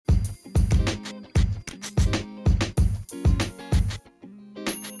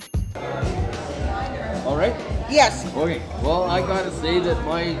Yes. Okay, well, I gotta say that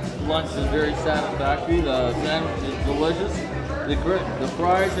my lunch is very satisfactory. The sandwich is delicious. The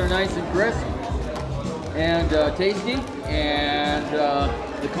fries are nice and crisp and tasty, and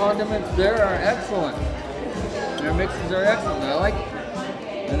the condiments there are excellent. Their mixes are excellent. I like it.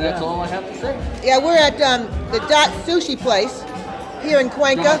 And that's all I have to say. Yeah, we're at the Dot Sushi place here in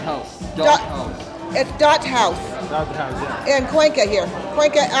Cuenca. Dot House. Dot House. It's Dot House. Dot House, yeah. In Cuenca here.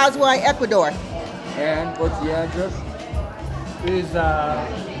 Cuenca, Azuay, Ecuador. And what's the address?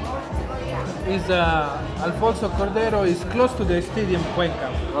 Is Alfonso Cordero is close to the stadium Cuenca.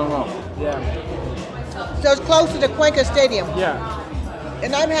 Uh-huh. Yeah. So it's close to the Cuenca Stadium. Yeah.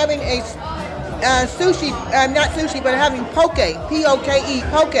 And I'm having a sushi, not sushi, but I'm having poke. P-O-K-E,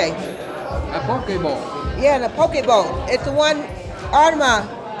 poke. A poke bowl. Yeah, the poke bowl. It's the one Arma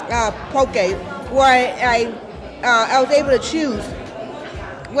poke where I was able to choose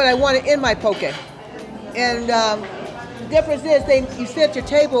what I wanted in my poke. And the difference is you sit at your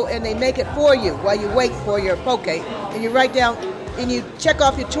table and they make it for you while you wait for your poke. And you write down and you check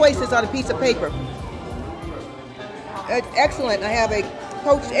off your choices on a piece of paper. It's excellent. I have a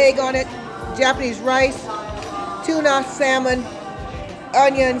poached egg on it, Japanese rice, tuna, salmon,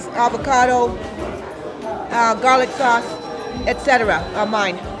 onions, avocado, garlic sauce, etc. on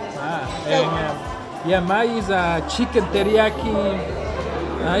mine. Yeah, mine is a chicken teriyaki.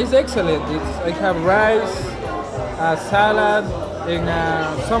 It's excellent. I have rice, salad, and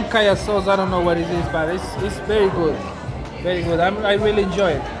some kind of sauce. I don't know what it is, but it's very good. Very good. I really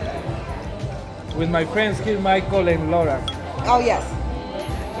enjoy it. With my friends here, Michael and Laura. Oh, yes.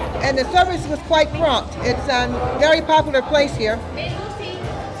 And the service was quite prompt. It's a very popular place here.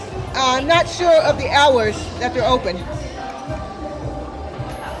 I'm not sure of the hours that they're open.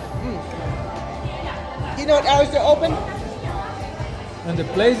 Do you know what hours they're open? And the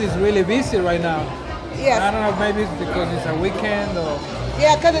place is really busy right now. Yes. I don't know, maybe it's because it's a weekend or...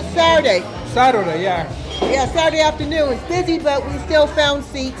 Yeah, because it's Saturday. Saturday, yeah. Yeah, Saturday afternoon. It's busy, but we still found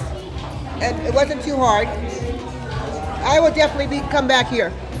seats. And it wasn't too hard. I will definitely come back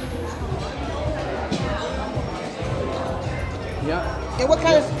here. Yeah. And what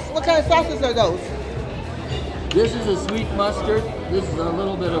kind of sauces are those? This is a sweet mustard. This is a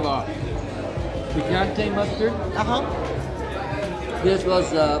little bit of a picante mustard. Uh-huh. This was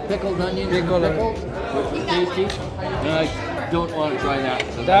pickled onions and pickles, which was tasty. And I don't want to try that.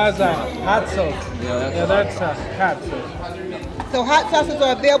 So That's a hot sauce. Yeah, that's a hot sauce. So hot sauces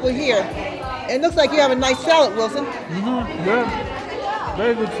are available here. It looks like you have a nice salad, Wilson. Mm-hmm. Yeah.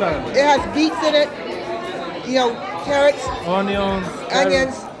 Very good salad. It has beets in it, carrots,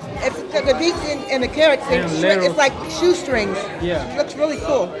 Onions. It's the beets and the carrots. It's like shoestrings. Yeah. It looks really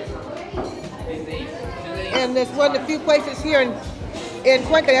cool. And there's one of the few places here in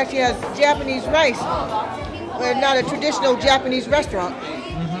Cuenca that actually has Japanese rice, but not a traditional Japanese restaurant.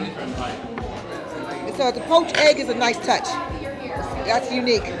 Mm-hmm. So the poached egg is a nice touch. That's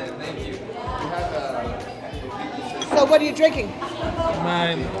unique. So what are you drinking?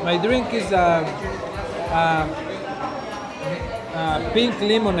 My drink is pink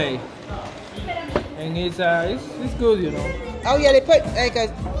lemonade, and it's good, Oh yeah, they put like a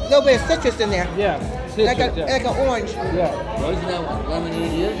little bit of citrus in there. Yeah, citrus. Like an orange. Yeah. So isn't that what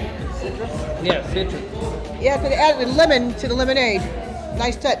lemonade is? Citrus? Yeah, citrus. Yeah, so they added a lemon to the lemonade.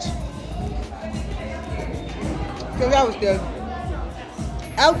 Nice touch. So that was good.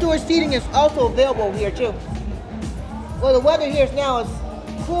 Outdoor seating is also available here too. Well, the weather here now is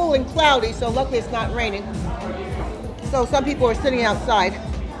cool and cloudy, so luckily it's not raining. So some people are sitting outside.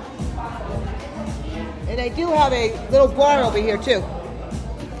 And they do have a little bar over here too,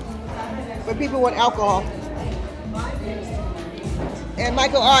 for people with alcohol. And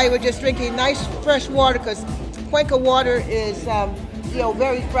Michael and I were just drinking nice fresh water because Cuenca water is,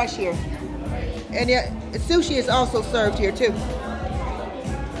 very fresh here. And yet, sushi is also served here too,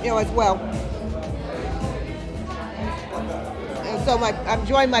 as well. And so I'm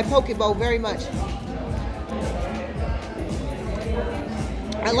enjoying my poke bowl very much.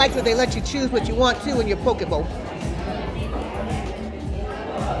 I like that they let you choose what you want to in your poke bowl.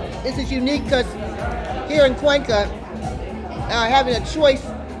 This is unique because here in Cuenca, having a choice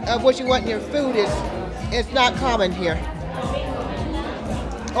of what you want in your food is not common here.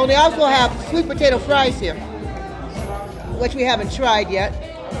 Oh, they also have sweet potato fries here, which we haven't tried yet.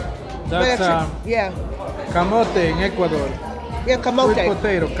 That's yeah. Camote in Ecuador. Yeah, camote. Sweet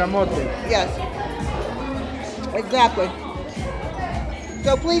potato, camote. Yes, exactly.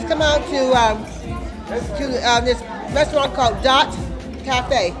 So please come out to this restaurant called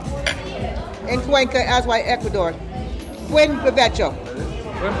Dot.Cafe in Cuenca, Azuay, Ecuador. Buen provecho.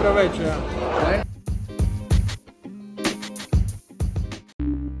 Buen provecho.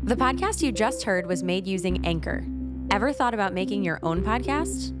 The podcast you just heard was made using Anchor. Ever thought about making your own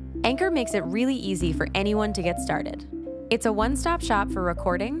podcast? Anchor makes it really easy for anyone to get started. It's a one-stop shop for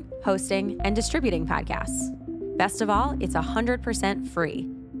recording, hosting, and distributing podcasts. Best of all, it's 100% free.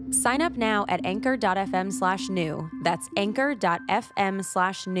 Sign up now at anchor.fm/new. That's anchor.fm/new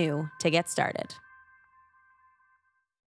to get started.